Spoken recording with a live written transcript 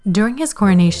During his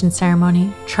coronation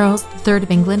ceremony, Charles III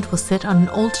of England will sit on an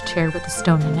old chair with a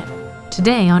stone in it.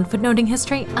 Today on Footnoting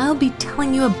History, I'll be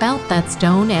telling you about that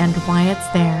stone and why it's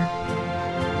there.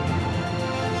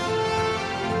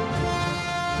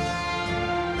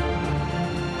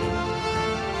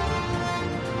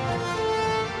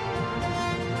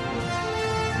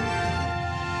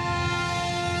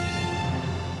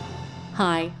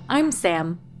 Hi, I'm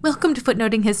Sam. Welcome to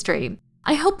Footnoting History.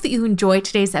 I hope that you enjoy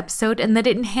today's episode and that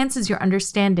it enhances your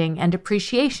understanding and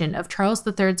appreciation of Charles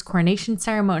III's coronation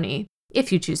ceremony,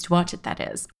 if you choose to watch it, that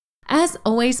is. As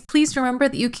always, please remember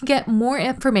that you can get more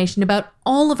information about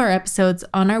all of our episodes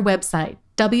on our website,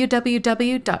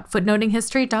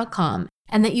 www.footnotinghistory.com,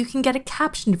 and that you can get a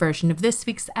captioned version of this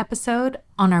week's episode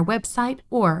on our website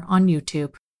or on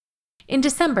YouTube. In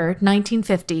December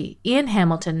 1950, Ian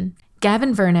Hamilton,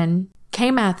 Gavin Vernon,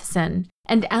 Kay Matheson,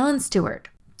 and Alan Stewart,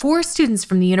 4 students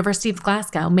from the University of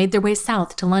Glasgow, made their way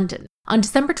south to London. On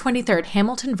December 23rd,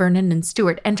 Hamilton, Vernon, and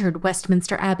Stewart entered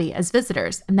Westminster Abbey as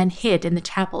visitors and then hid in the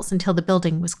chapels until the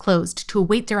building was closed to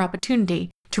await their opportunity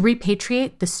to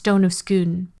repatriate the Stone of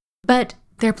Scone. But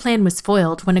their plan was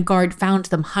foiled when a guard found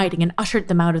them hiding and ushered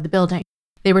them out of the building.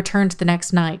 They returned the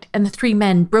next night, and the 3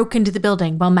 men broke into the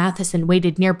building while Matheson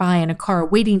waited nearby in a car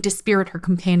waiting to spirit her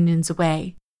companions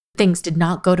away. Things did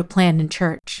not go to plan in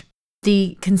church.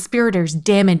 The conspirators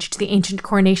damaged the ancient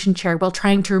coronation chair while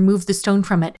trying to remove the stone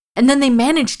from it, and then they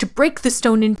managed to break the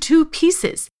stone in 2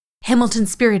 pieces. Hamilton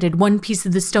spirited one piece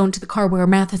of the stone to the car where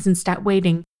Matheson sat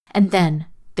waiting, and then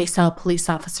they saw a police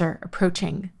officer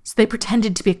approaching, so they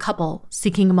pretended to be a couple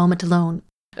seeking a moment alone.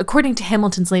 According to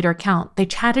Hamilton's later account, they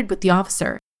chatted with the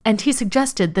officer, and he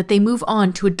suggested that they move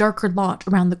on to a darker lot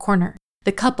around the corner.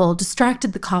 The couple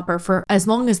distracted the copper for as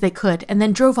long as they could and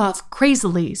then drove off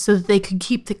crazily so that they could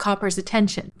keep the copper's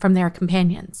attention from their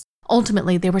companions.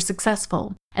 Ultimately, they were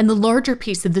successful, and the larger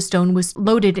piece of the stone was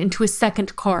loaded into a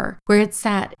second car, where it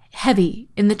sat heavy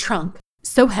in the trunk,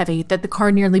 so heavy that the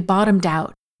car nearly bottomed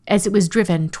out as it was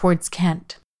driven towards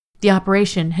Kent. The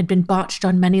operation had been botched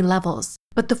on many levels,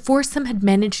 but the foursome had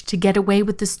managed to get away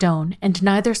with the stone, and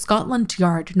neither Scotland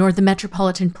Yard nor the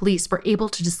Metropolitan Police were able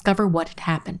to discover what had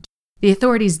happened. The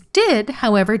authorities did,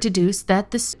 however, deduce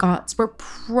that the Scots were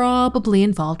probably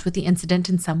involved with the incident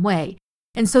in some way,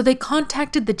 and so they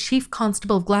contacted the Chief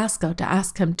Constable of Glasgow to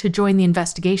ask him to join the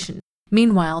investigation.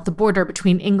 Meanwhile, the border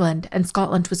between England and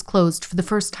Scotland was closed for the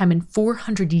first time in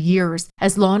 400 years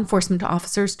as law enforcement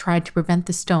officers tried to prevent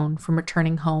the stone from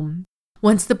returning home.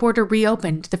 Once the border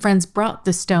reopened, the friends brought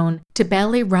the stone to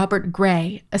Bally Robert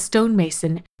Gray, a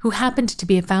stonemason who happened to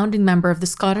be a founding member of the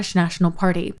Scottish National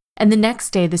Party. And the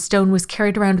next day, the stone was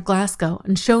carried around Glasgow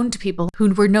and shown to people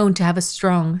who were known to have a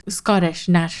strong Scottish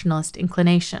nationalist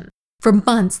inclination. For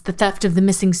months, the theft of the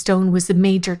missing stone was a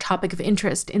major topic of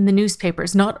interest in the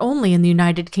newspapers, not only in the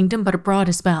United Kingdom, but abroad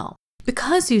as well.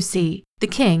 Because, you see, the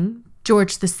king,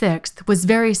 George VI, was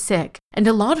very sick, and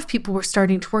a lot of people were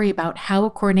starting to worry about how a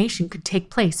coronation could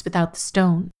take place without the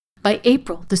stone. By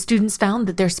April, the students found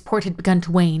that their support had begun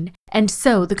to wane, and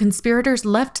so the conspirators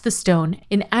left the stone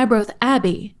in Arbroath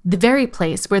Abbey, the very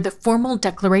place where the formal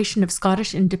Declaration of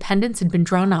Scottish Independence had been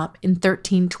drawn up in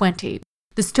 1320.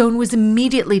 The stone was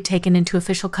immediately taken into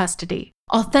official custody,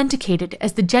 authenticated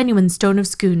as the genuine Stone of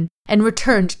Scone, and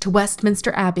returned to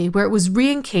Westminster Abbey, where it was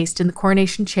re-encased in the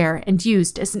coronation chair and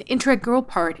used as an integral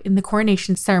part in the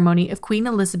coronation ceremony of Queen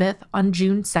Elizabeth on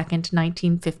June 2,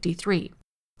 1953.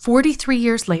 43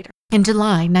 years later, in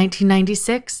July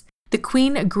 1996, the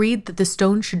Queen agreed that the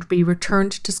stone should be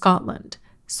returned to Scotland,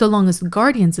 so long as the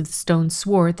guardians of the stone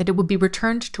swore that it would be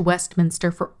returned to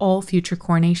Westminster for all future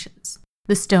coronations.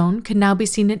 The stone can now be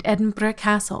seen at Edinburgh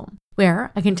Castle,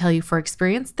 where, I can tell you for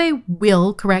experience, they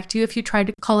will correct you if you try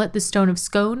to call it the Stone of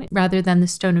Scone rather than the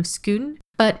Stone of Scone,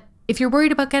 but if you're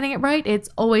worried about getting it right, it's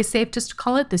always safe just to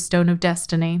call it the Stone of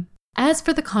Destiny. As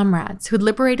for the comrades who had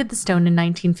liberated the stone in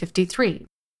 1953,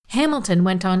 Hamilton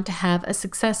went on to have a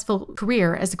successful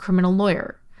career as a criminal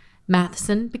lawyer.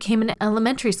 Matheson became an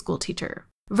elementary school teacher.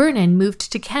 Vernon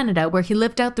moved to Canada, where he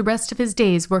lived out the rest of his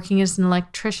days working as an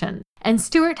electrician. And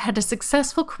Stewart had a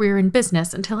successful career in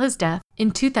business until his death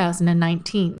in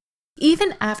 2019.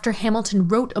 Even after Hamilton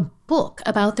wrote a book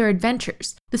about their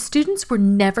adventures, the students were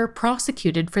never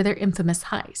prosecuted for their infamous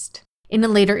heist. In a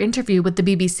later interview with the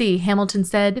BBC, Hamilton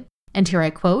said, and here I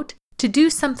quote, "To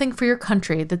do something for your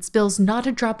country that spills not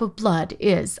a drop of blood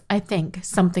is, I think,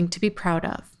 something to be proud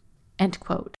of." End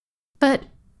quote. But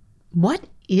what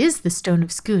is the Stone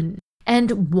of Scone?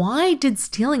 And why did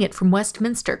stealing it from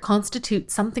Westminster constitute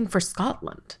something for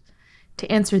Scotland?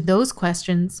 To answer those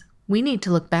questions, we need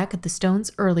to look back at the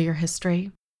stone's earlier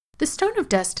history. The Stone of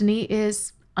Destiny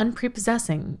is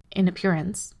unprepossessing in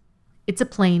appearance. It's a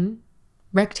plain,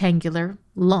 rectangular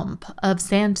lump of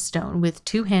sandstone with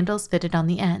 2 handles fitted on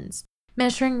the ends.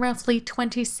 Measuring roughly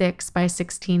 26 by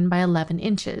 16 by 11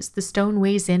 inches, the stone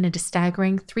weighs in at a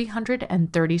staggering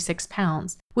 336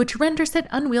 pounds, which renders it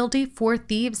unwieldy for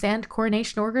thieves and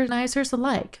coronation organizers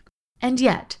alike. And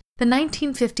yet, the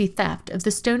 1950 theft of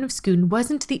the Stone of Scone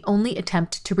wasn't the only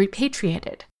attempt to repatriate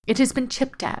it. It has been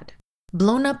chipped at,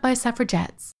 blown up by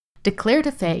suffragettes, declared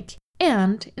a fake,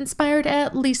 and inspired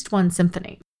at least one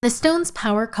symphony. The stone's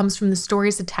power comes from the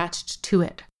stories attached to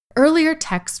it. Earlier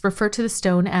texts refer to the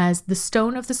stone as the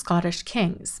Stone of the Scottish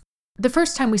Kings. The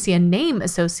first time we see a name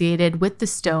associated with the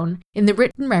stone in the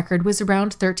written record was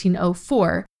around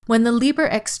 1304, when the Liber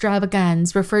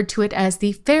Extravagans referred to it as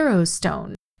the Pharaoh's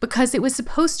Stone, because it was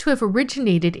supposed to have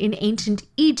originated in ancient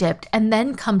Egypt and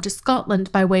then come to Scotland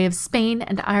by way of Spain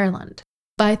and Ireland.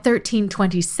 By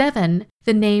 1327,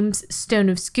 the names Stone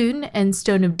of Scone and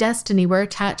Stone of Destiny were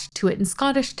attached to it in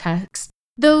Scottish texts,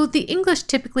 though the English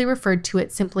typically referred to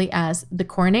it simply as the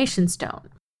coronation stone.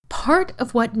 Part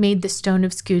of what made the Stone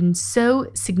of Scone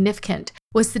so significant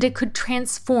was that it could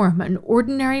transform an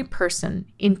ordinary person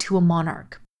into a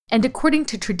monarch. And according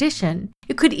to tradition,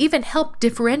 it could even help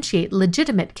differentiate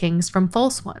legitimate kings from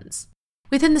false ones.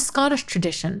 Within the Scottish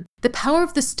tradition, the power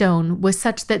of the stone was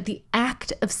such that the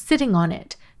act of sitting on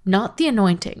it, not the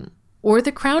anointing or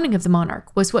the crowning of the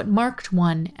monarch, was what marked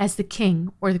one as the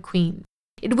king or the queen.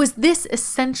 It was this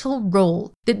essential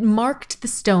role that marked the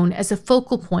stone as a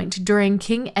focal point during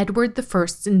King Edward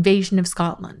I's invasion of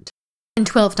Scotland. In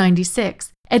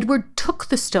 1296, Edward took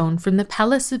the stone from the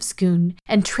Palace of Scone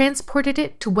and transported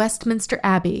it to Westminster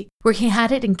Abbey, where he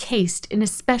had it encased in a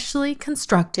specially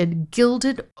constructed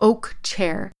gilded oak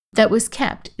chair that was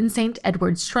kept in St.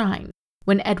 Edward's shrine.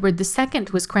 When Edward II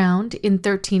was crowned in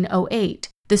 1308,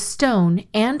 the stone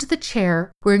and the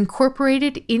chair were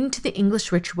incorporated into the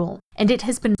English ritual, and it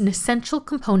has been an essential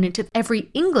component of every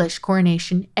English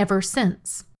coronation ever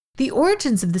since. The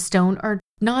origins of the stone are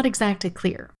not exactly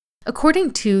clear.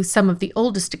 According to some of the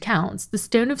oldest accounts, the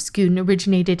Stone of Scone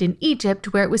originated in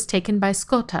Egypt, where it was taken by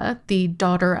Scota, the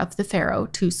daughter of the pharaoh,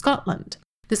 to Scotland.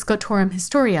 The Scotorum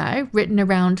Historiae, written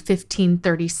around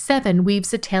 1537,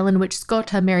 weaves a tale in which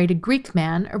Scota married a Greek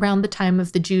man around the time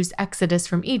of the Jews' exodus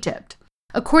from Egypt.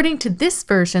 According to this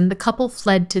version, the couple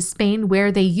fled to Spain,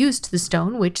 where they used the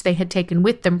stone, which they had taken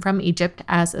with them from Egypt,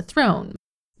 as a throne.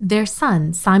 Their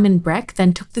son, Simon Breck,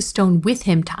 then took the stone with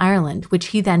him to Ireland, which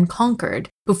he then conquered,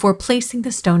 before placing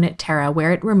the stone at Tara,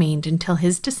 where it remained until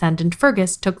his descendant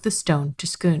Fergus took the stone to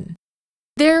Scone.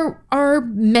 There are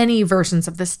many versions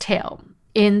of this tale.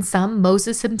 In some,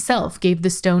 Moses himself gave the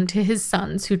stone to his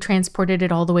sons, who transported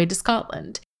it all the way to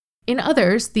Scotland. In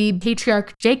others, the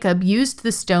patriarch Jacob used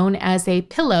the stone as a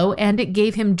pillow, and it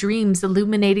gave him dreams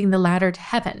illuminating the ladder to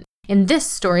heaven. In this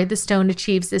story, the stone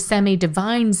achieves a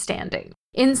semi-divine standing.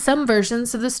 In some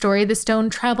versions of the story, the stone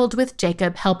traveled with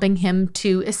Jacob, helping him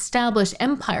to establish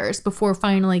empires before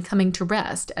finally coming to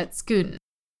rest at Scone.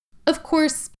 Of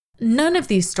course, none of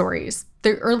these stories,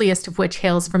 the earliest of which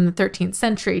hails from the 13th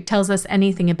century, tells us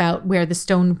anything about where the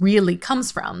stone really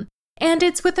comes from. And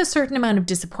it's with a certain amount of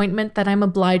disappointment that I'm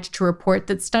obliged to report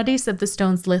that studies of the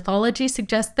stone's lithology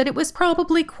suggest that it was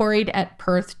probably quarried at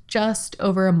Perth, just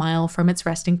over a mile from its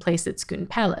resting place at Scone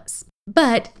Palace.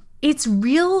 But its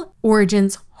real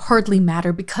origins hardly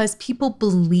matter, because people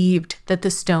believed that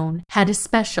the stone had a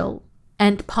special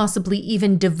and possibly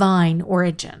even divine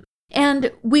origin.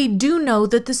 And we do know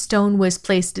that the stone was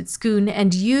placed at Scone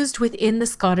and used within the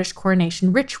Scottish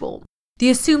coronation ritual. The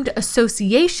assumed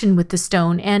association with the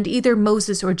stone and either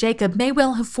Moses or Jacob may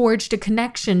well have forged a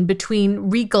connection between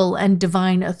regal and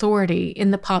divine authority in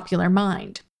the popular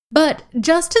mind. But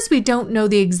just as we don't know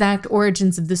the exact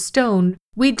origins of the stone,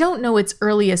 we don't know its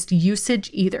earliest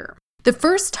usage either. The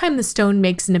first time the stone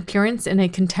makes an appearance in a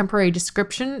contemporary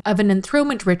description of an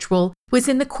enthronement ritual was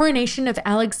in the coronation of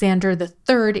Alexander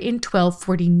III in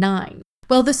 1249.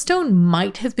 While the stone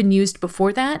might have been used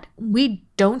before that, we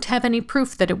don't have any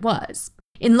proof that it was.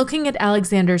 In looking at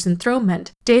Alexander's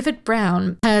enthronement, David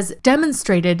Brown has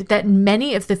demonstrated that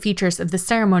many of the features of the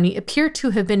ceremony appear to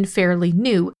have been fairly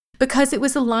new, because it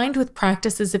was aligned with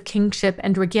practices of kingship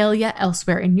and regalia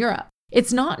elsewhere in Europe.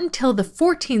 It's not until the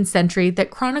 14th century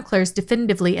that chroniclers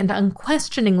definitively and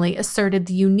unquestioningly asserted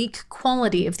the unique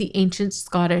quality of the ancient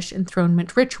Scottish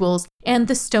enthronement rituals and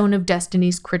the Stone of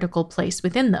Destiny's critical place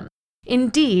within them.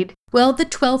 Indeed, while the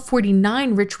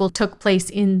 1249 ritual took place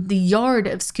in the yard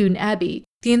of Scone Abbey,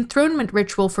 the enthronement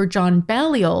ritual for John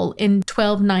Balliol in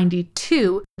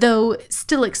 1292, though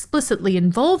still explicitly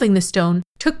involving the stone,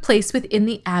 took place within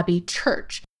the Abbey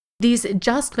church. These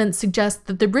adjustments suggest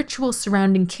that the rituals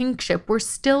surrounding kingship were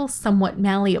still somewhat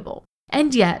malleable.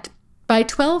 And yet, by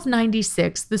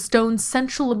 1296, the stone's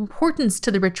central importance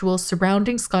to the rituals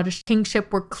surrounding Scottish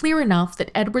kingship were clear enough that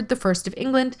Edward I of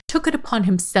England took it upon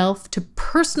himself to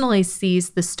personally seize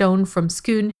the stone from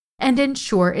Scone and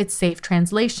ensure its safe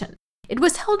translation. It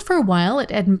was held for a while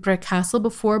at Edinburgh Castle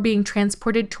before being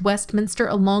transported to Westminster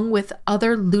along with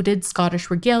other looted Scottish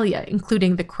regalia,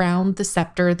 including the crown, the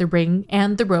scepter, the ring,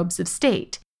 and the robes of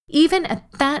state. Even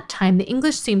at that time, the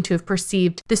English seem to have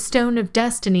perceived the Stone of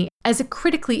Destiny as a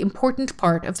critically important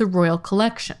part of the royal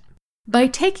collection. By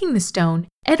taking the stone,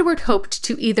 Edward hoped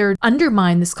to either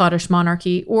undermine the Scottish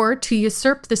monarchy or to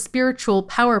usurp the spiritual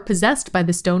power possessed by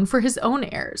the stone for his own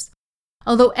heirs.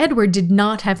 Although Edward did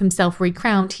not have himself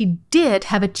recrowned, he did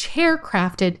have a chair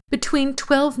crafted between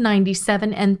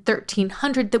 1297 and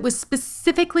 1300 that was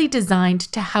specifically designed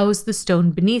to house the stone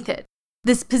beneath it.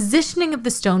 This positioning of the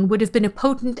stone would have been a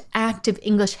potent act of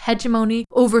English hegemony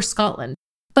over Scotland,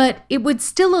 but it would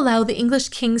still allow the English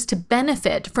kings to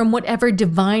benefit from whatever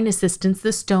divine assistance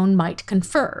the stone might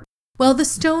confer. While the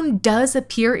stone does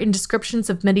appear in descriptions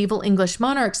of medieval English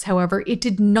monarchs, however, it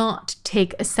did not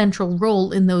take a central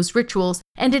role in those rituals,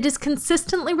 and it is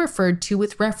consistently referred to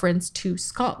with reference to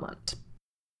Scotland.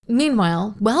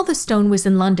 Meanwhile, while the stone was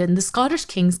in London, the Scottish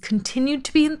kings continued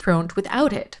to be enthroned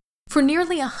without it. For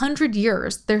nearly 100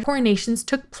 years, their coronations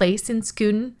took place in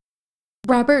Scone.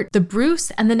 Robert the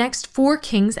Bruce and the next 4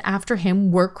 kings after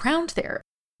him were crowned there.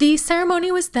 The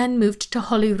ceremony was then moved to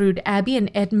Holyrood Abbey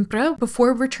in Edinburgh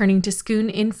before returning to Scone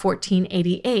in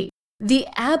 1488. The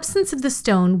absence of the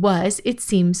stone was, it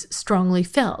seems, strongly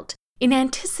felt. In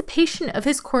anticipation of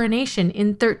his coronation in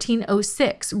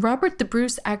 1306, Robert the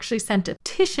Bruce actually sent a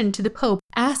petition to the Pope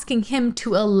asking him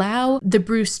to allow the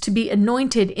Bruce to be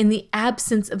anointed in the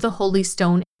absence of the Holy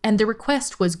Stone, and the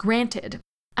request was granted.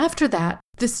 After that,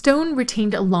 the stone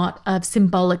retained a lot of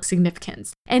symbolic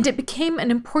significance, and it became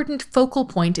an important focal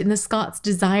point in the Scots'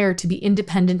 desire to be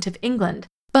independent of England.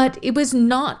 But it was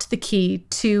not the key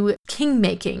to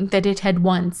king-making that it had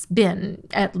once been,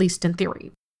 at least in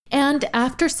theory. And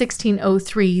after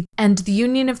 1603 and the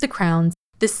Union of the Crowns,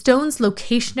 the stone's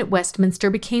location at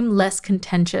Westminster became less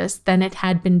contentious than it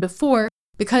had been before,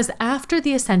 because after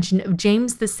the ascension of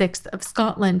James VI of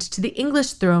Scotland to the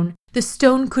English throne, the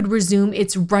stone could resume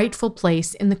its rightful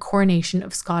place in the coronation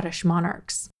of Scottish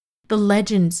monarchs. The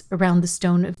legends around the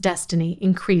Stone of Destiny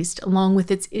increased along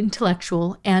with its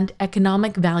intellectual and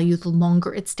economic value the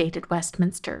longer it stayed at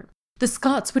Westminster. The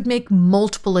Scots would make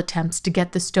multiple attempts to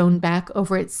get the stone back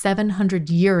over its 700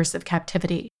 years of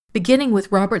captivity, beginning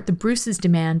with Robert the Bruce's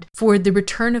demand for the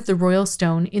return of the royal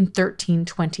stone in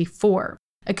 1324.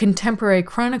 A contemporary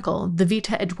chronicle, the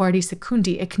Vita Edwardi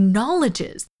Secundi,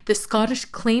 acknowledges the Scottish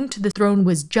claim to the throne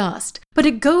was just, but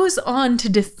it goes on to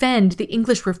defend the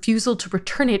English refusal to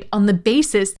return it on the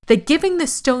basis that giving the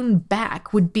stone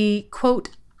back would be, quote,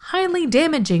 highly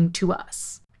damaging to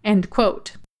us, end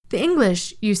quote. The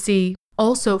English, you see,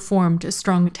 also formed a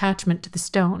strong attachment to the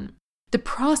stone. The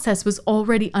process was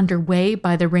already underway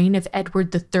by the reign of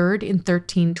Edward III in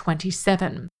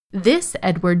 1327. This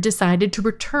Edward decided to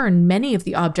return many of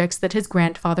the objects that his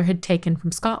grandfather had taken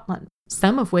from Scotland,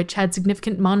 some of which had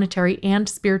significant monetary and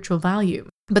spiritual value.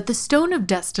 But the Stone of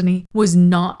Destiny was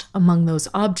not among those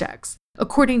objects.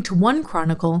 According to one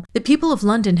chronicle, the people of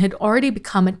London had already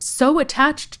become so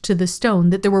attached to the stone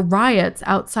that there were riots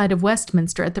outside of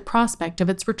Westminster at the prospect of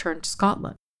its return to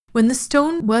Scotland. When the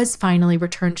stone was finally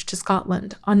returned to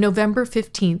Scotland on November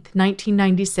 15,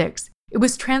 1996, it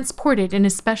was transported in a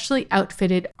specially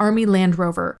outfitted Army Land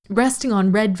Rover, resting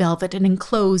on red velvet and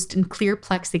enclosed in clear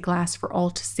plexiglass for all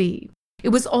to see. It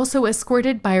was also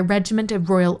escorted by a regiment of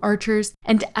Royal Archers,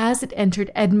 and as it entered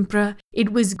Edinburgh,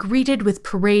 it was greeted with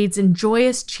parades and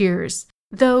joyous cheers,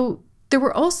 though there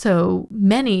were also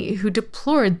many who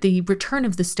deplored the return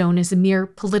of the stone as a mere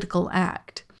political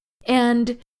act.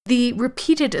 And the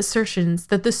repeated assertions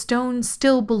that the stone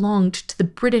still belonged to the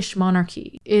British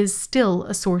monarchy is still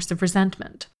a source of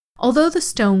resentment. Although the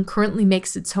stone currently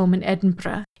makes its home in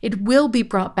Edinburgh, it will be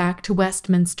brought back to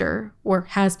Westminster, or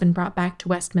has been brought back to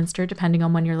Westminster, depending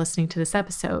on when you're listening to this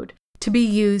episode, to be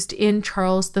used in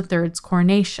Charles III's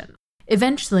coronation.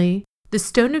 Eventually, the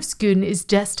Stone of Scone is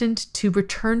destined to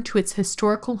return to its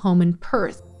historical home in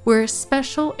Perth, where a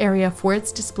special area for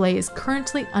its display is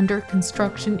currently under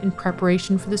construction in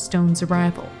preparation for the stone's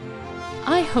arrival.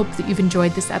 I hope that you've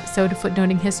enjoyed this episode of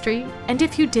Footnoting History, and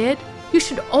if you did, You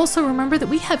should also remember that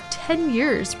we have 10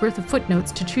 years worth of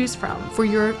footnotes to choose from for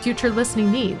your future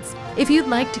listening needs. If you'd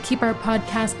like to keep our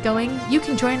podcast going, you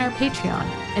can join our Patreon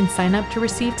and sign up to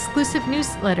receive exclusive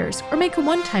newsletters or make a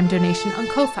one-time donation on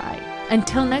Ko-Fi.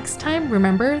 Until next time,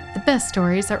 remember, the best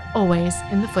stories are always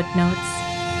in the footnotes.